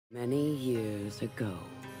Many years ago,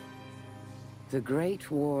 the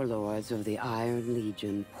great warlords of the Iron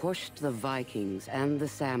Legion pushed the Vikings and the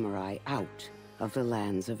samurai out of the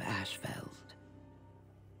lands of Ashfeld.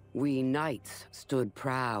 We knights stood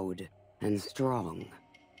proud and strong,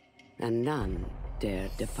 and none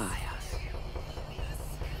dared defy us.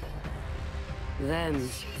 Then,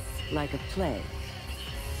 like a plague,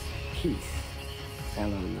 peace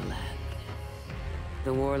fell on the land.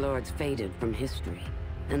 The warlords faded from history,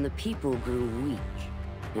 and the people grew weak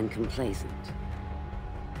and complacent.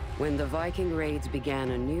 When the Viking raids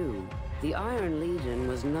began anew, the Iron Legion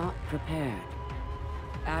was not prepared.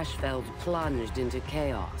 Ashfeld plunged into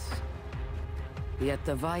chaos. Yet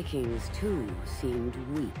the Vikings, too, seemed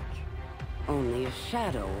weak, only a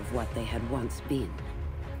shadow of what they had once been.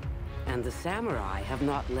 And the samurai have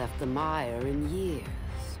not left the mire in years.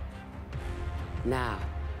 Now,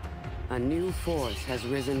 a new force has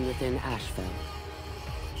risen within Ashfeld.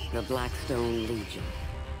 The Blackstone Legion.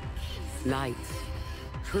 Knights,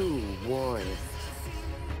 true warriors.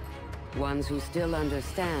 Ones who still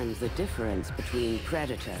understand the difference between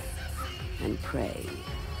predator and prey.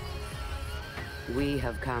 We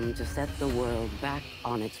have come to set the world back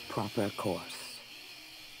on its proper course.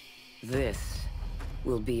 This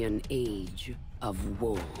will be an age of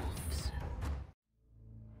wolves.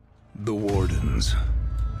 The Wardens.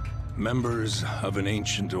 Members of an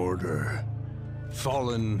ancient order.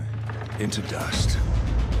 Fallen into dust.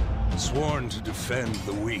 Sworn to defend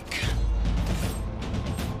the weak.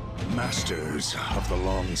 Masters of the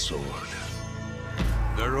longsword.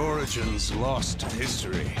 Their origins lost to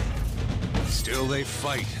history. Still they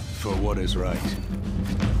fight for what is right.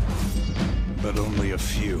 But only a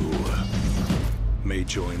few may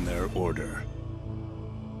join their order.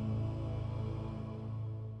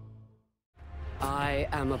 I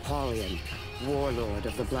am Apollyon, warlord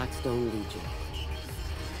of the Blackstone Legion.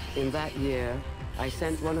 In that year, I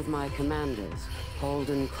sent one of my commanders,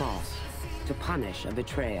 Holden Cross, to punish a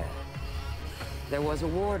betrayer. There was a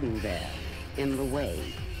warden there, in the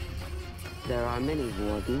way. There are many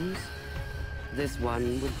wardens. This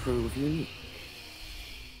one would prove unique.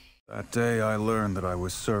 That day I learned that I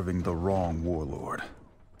was serving the wrong warlord.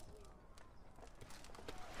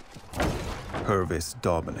 Purvis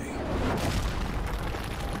Daubeny.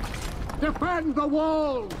 Defend the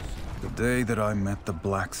walls! The day that I met the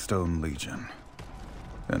Blackstone Legion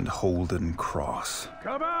and Holden Cross.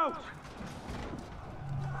 Come out!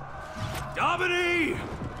 Daubeny!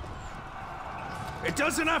 It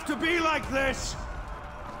doesn't have to be like this!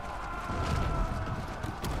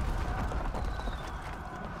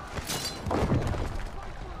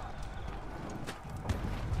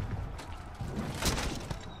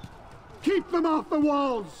 Keep them off the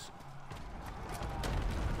walls!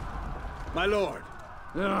 My lord.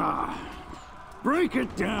 Break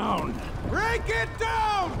it down! Break it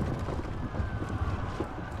down!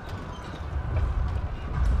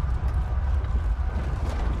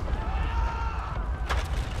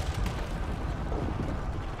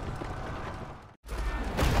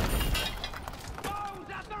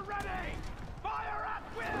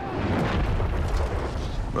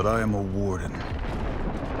 But I am a warden.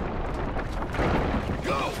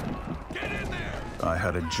 Go! Get in there! I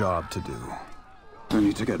had a job to do. I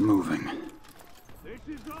need to get moving. This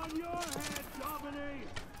is on your head, Daubeny!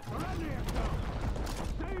 Run there, go!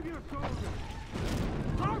 Save your soldiers!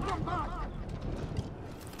 Drive them back!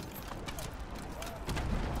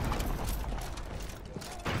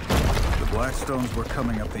 The Blackstones were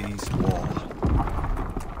coming up the east wall.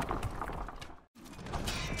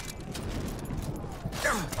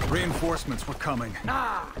 Reinforcements were coming.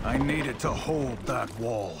 I needed to hold that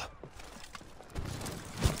wall.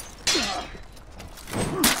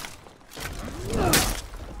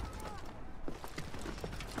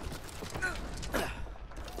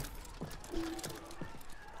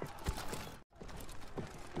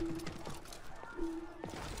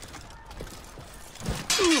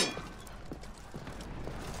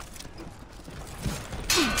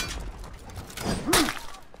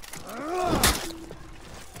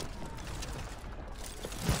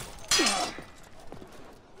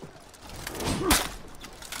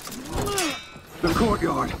 The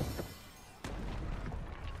courtyard!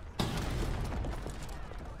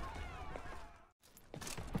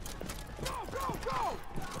 Go, go, go!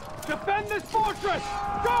 Defend this fortress!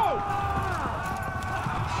 Go!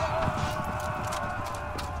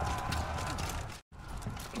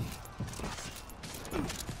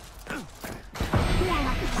 Do I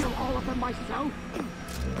have to kill all of them myself?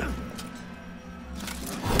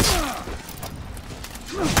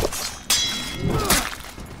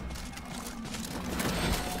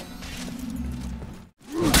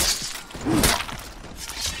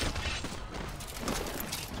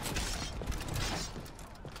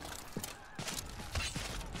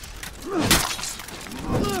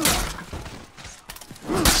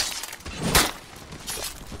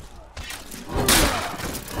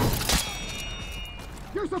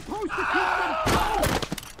 supposed to keep them...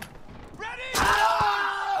 Ready!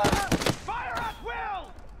 Fire at will!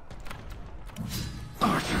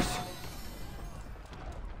 Archers!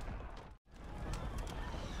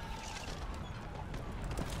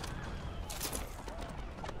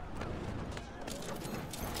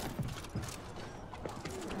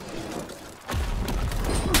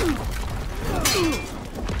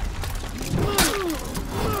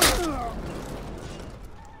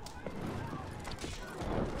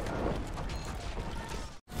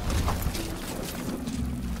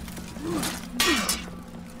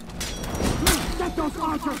 Get those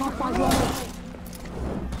archers off my wall!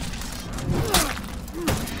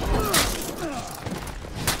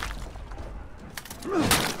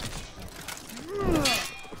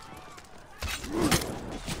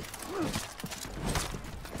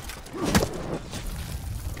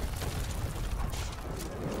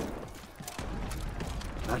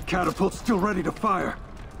 That catapult's still ready to fire.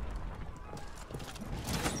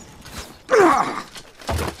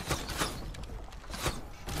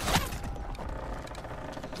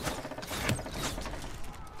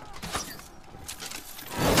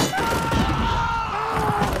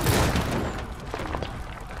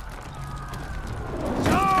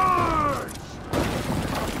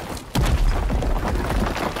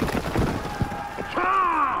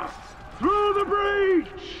 Through the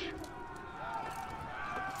breach!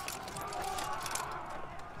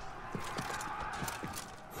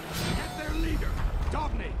 Get their leader,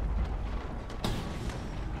 Dobney!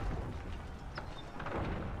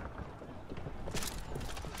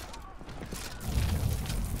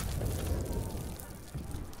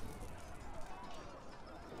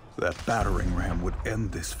 That battering ram would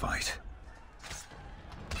end this fight.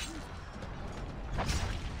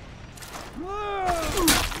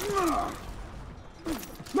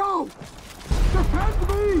 No! Defend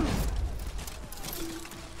me!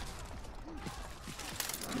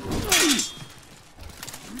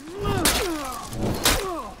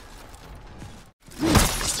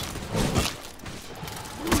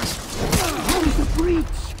 Hold the breach!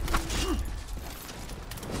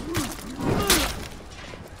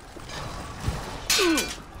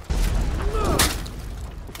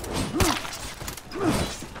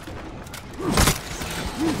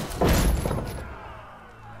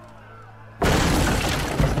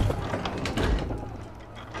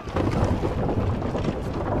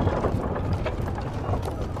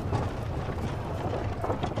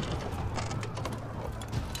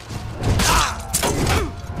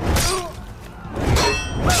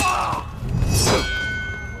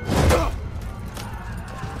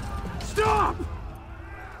 Stop!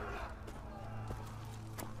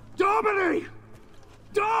 Domini!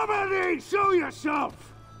 Domini! Show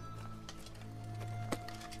yourself!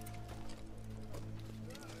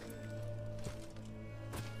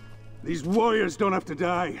 These warriors don't have to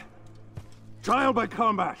die. Trial by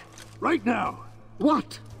combat. Right now.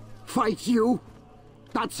 What? Fight you?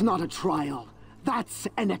 That's not a trial. That's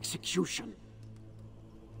an execution.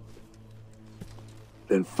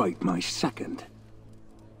 Then fight my second.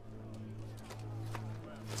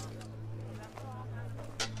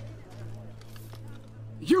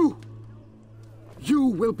 You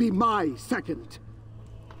will be my second.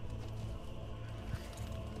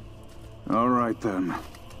 All right, then.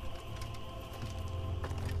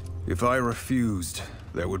 If I refused,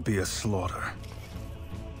 there would be a slaughter.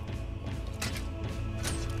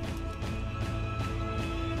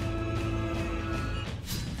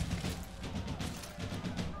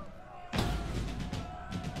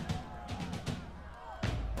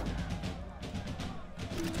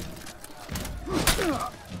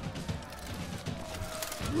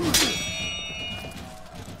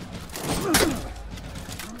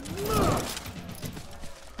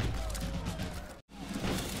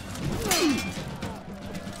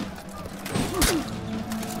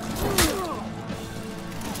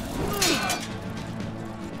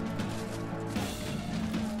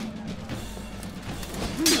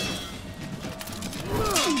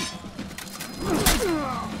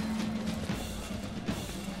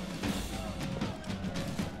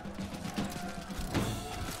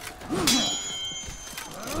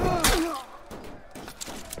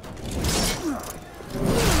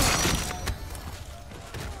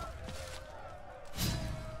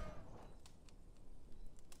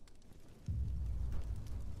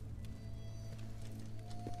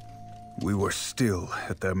 We were still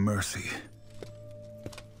at their mercy.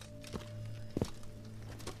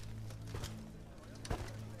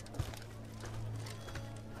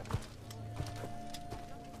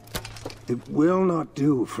 It will not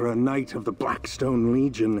do for a knight of the Blackstone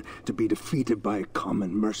Legion to be defeated by a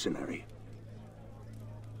common mercenary.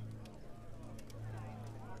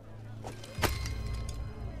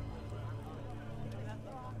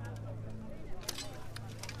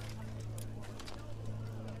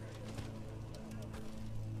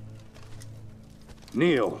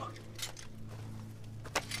 Kneel.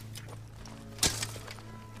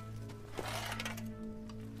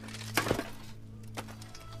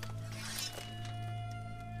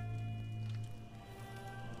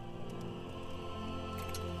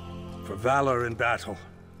 For valor in battle,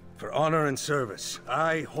 for honor and service,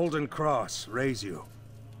 I, Holden Cross, raise you.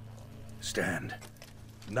 Stand,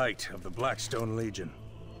 Knight of the Blackstone Legion.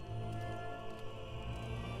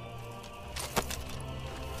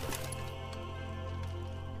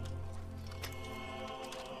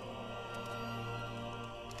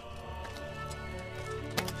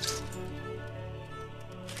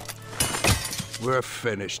 We're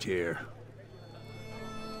finished here.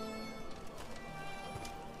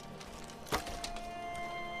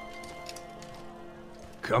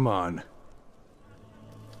 Come on.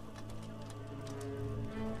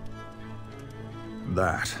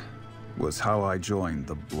 That was how I joined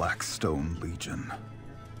the Blackstone Legion.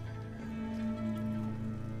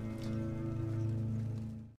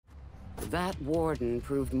 That warden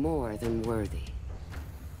proved more than worthy.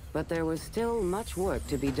 But there was still much work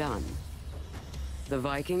to be done. The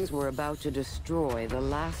Vikings were about to destroy the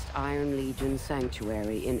last Iron Legion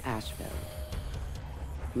sanctuary in Ashfeld.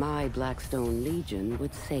 My Blackstone Legion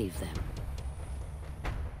would save them.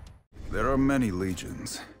 There are many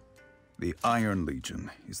legions. The Iron Legion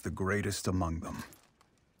is the greatest among them.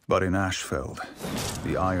 But in Ashfeld,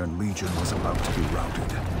 the Iron Legion was about to be routed.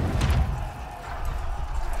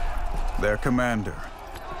 Their commander,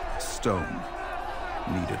 Stone,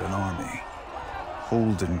 needed an army.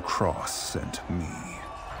 Holden Cross sent me.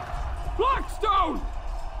 Blackstone!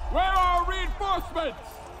 Where are our reinforcements?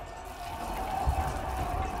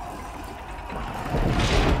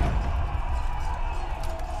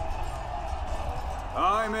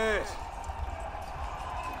 I'm it!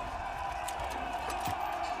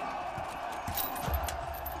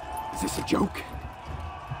 Is this a joke?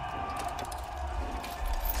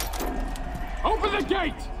 Open the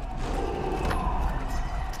gate!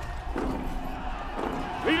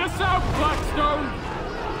 Lead us out, Blackstone!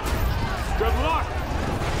 Good luck!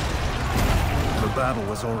 The battle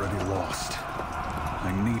was already lost.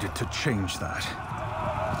 I needed to change that.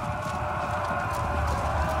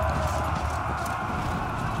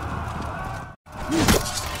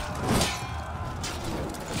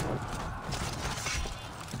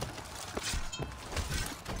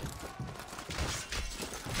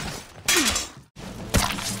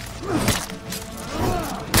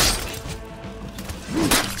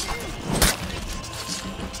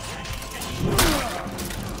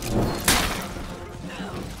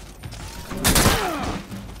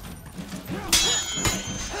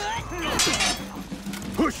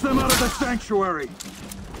 Push them out of the sanctuary!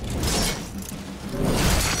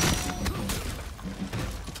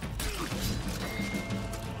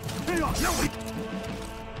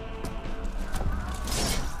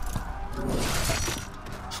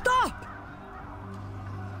 Stop!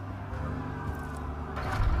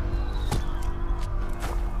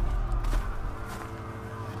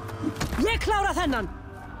 Ég klára þennan!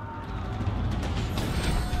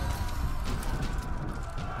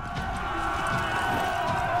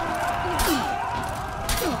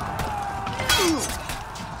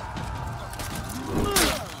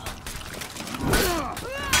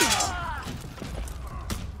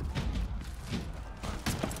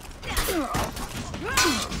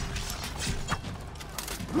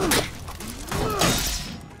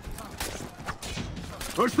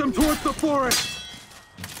 Push them towards the forest!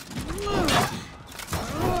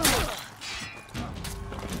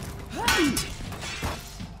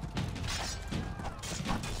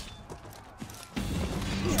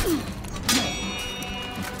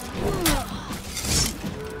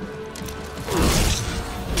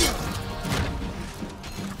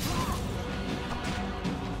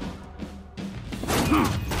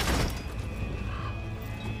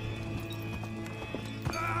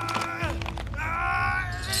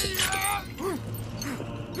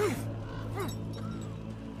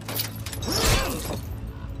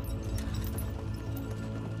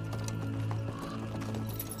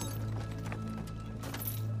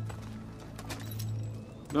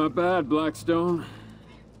 Not bad, Blackstone.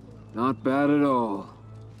 Not bad at all.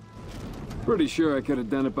 Pretty sure I could have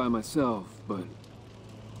done it by myself, but...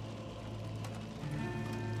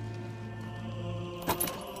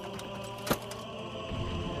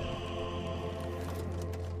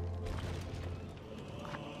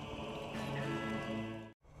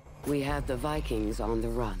 We had the Vikings on the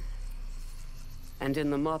run. And in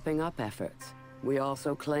the mopping up efforts, we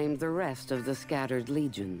also claimed the rest of the scattered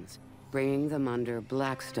legions, bringing them under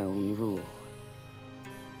Blackstone rule.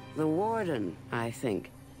 The Warden, I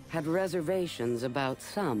think, had reservations about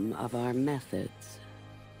some of our methods.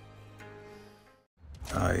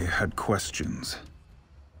 I had questions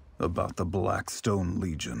about the Blackstone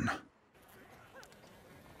Legion.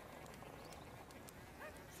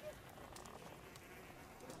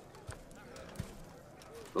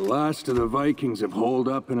 The last of the Vikings have holed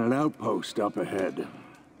up in an outpost up ahead.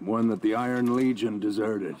 One that the Iron Legion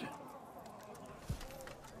deserted.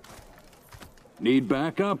 Need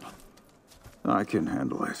backup? I can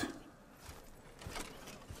handle it.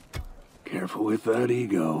 Careful with that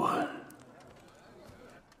ego.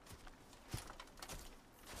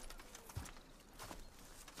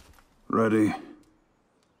 Ready?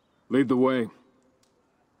 Lead the way.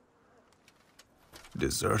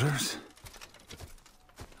 Deserters?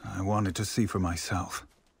 I wanted to see for myself.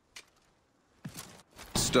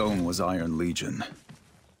 Stone was Iron Legion.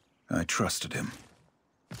 I trusted him.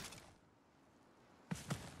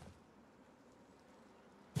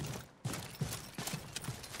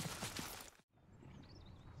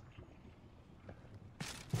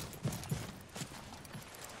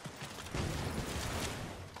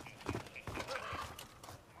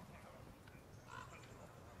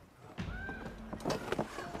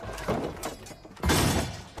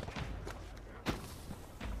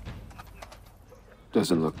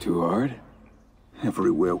 Doesn't look too hard.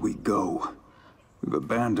 Everywhere we go, we've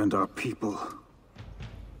abandoned our people.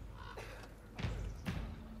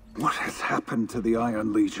 What has happened to the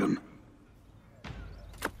Iron Legion?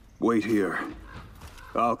 Wait here.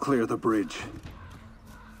 I'll clear the bridge.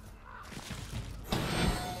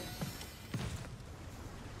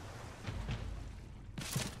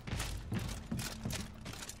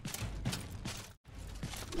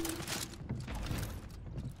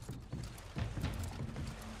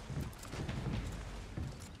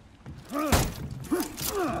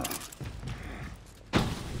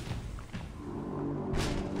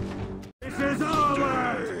 This is our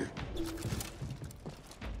land!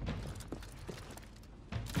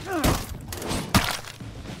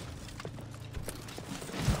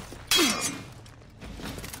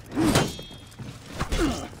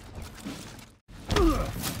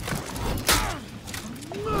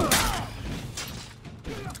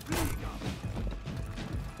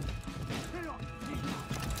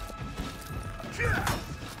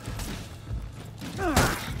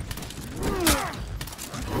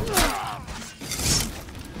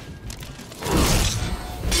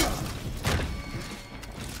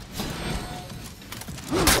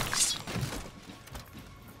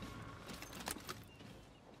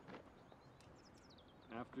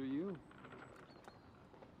 After you.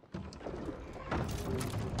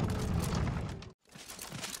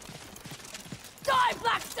 Die,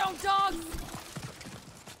 Blackstone dogs!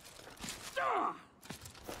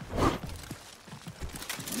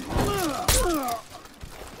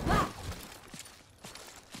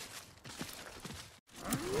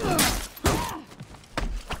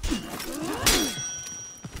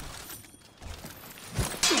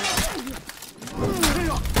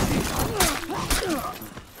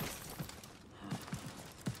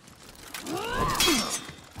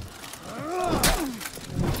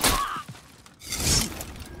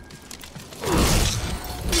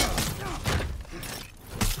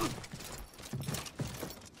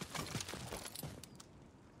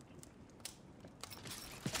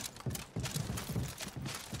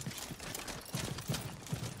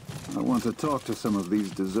 I want to talk to some of these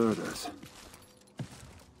deserters.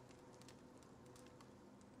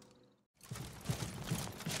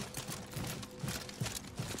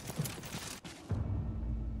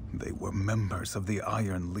 They were members of the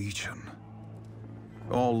Iron Legion.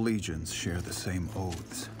 All legions share the same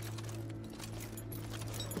oaths.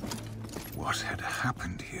 What had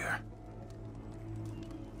happened here?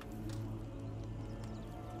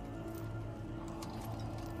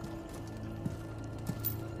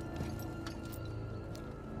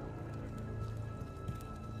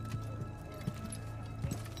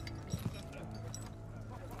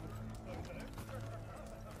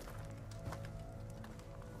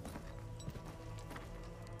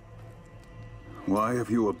 Why have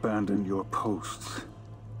you abandoned your posts?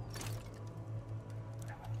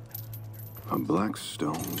 A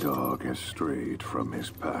Blackstone dog has strayed from his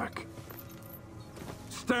pack.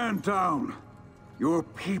 Stand down! Your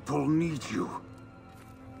people need you.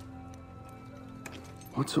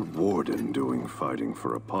 What's a warden doing fighting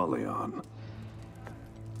for Apollyon?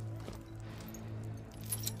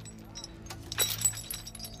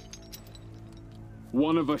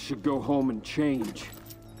 One of us should go home and change.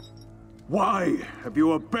 Why have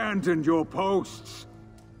you abandoned your posts?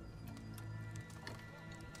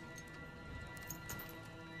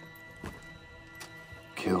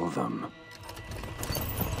 kill them.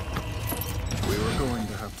 We were going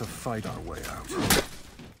to have to fight our way out.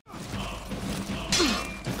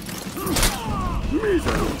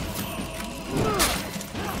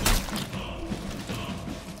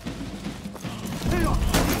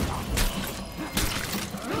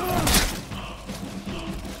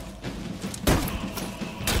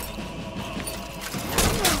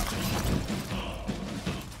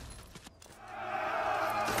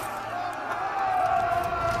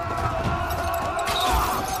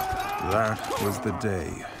 That was the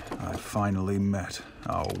day I finally met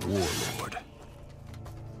our warlord.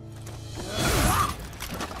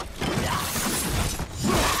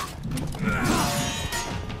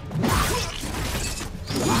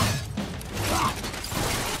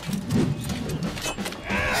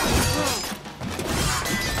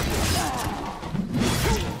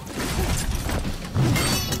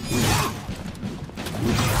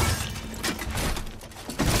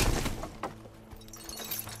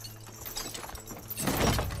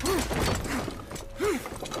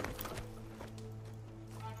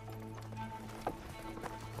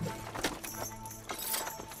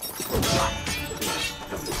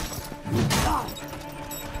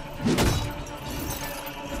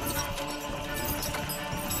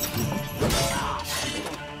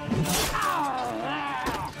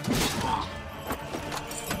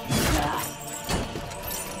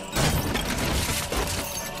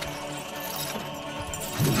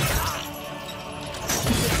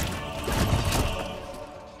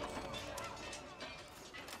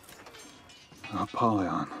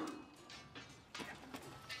 Apollyon.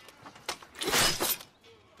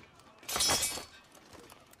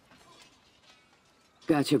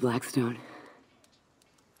 Gotcha, Blackstone.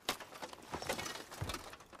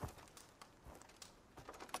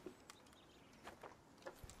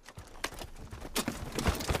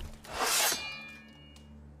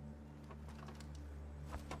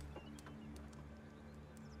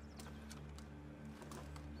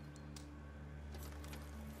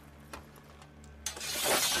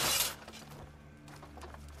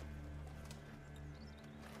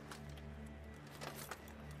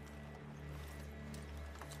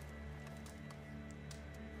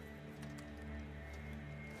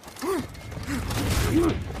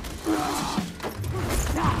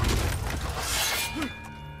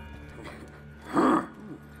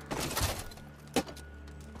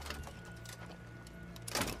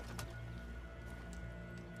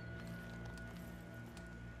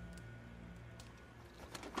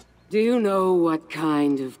 Do you know what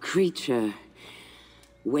kind of creature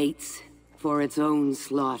waits for its own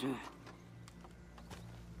slaughter?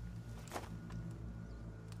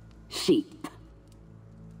 Sheep.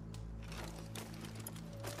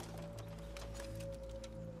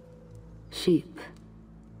 Sheep.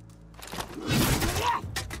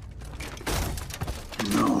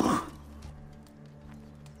 No.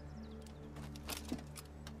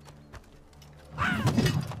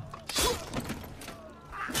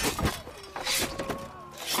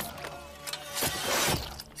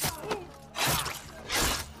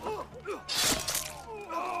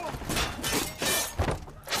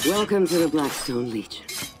 Welcome to the Blackstone Legion.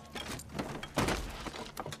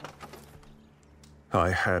 I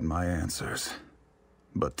had my answers,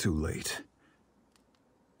 but too late.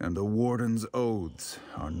 And the Warden's oaths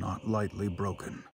are not lightly broken.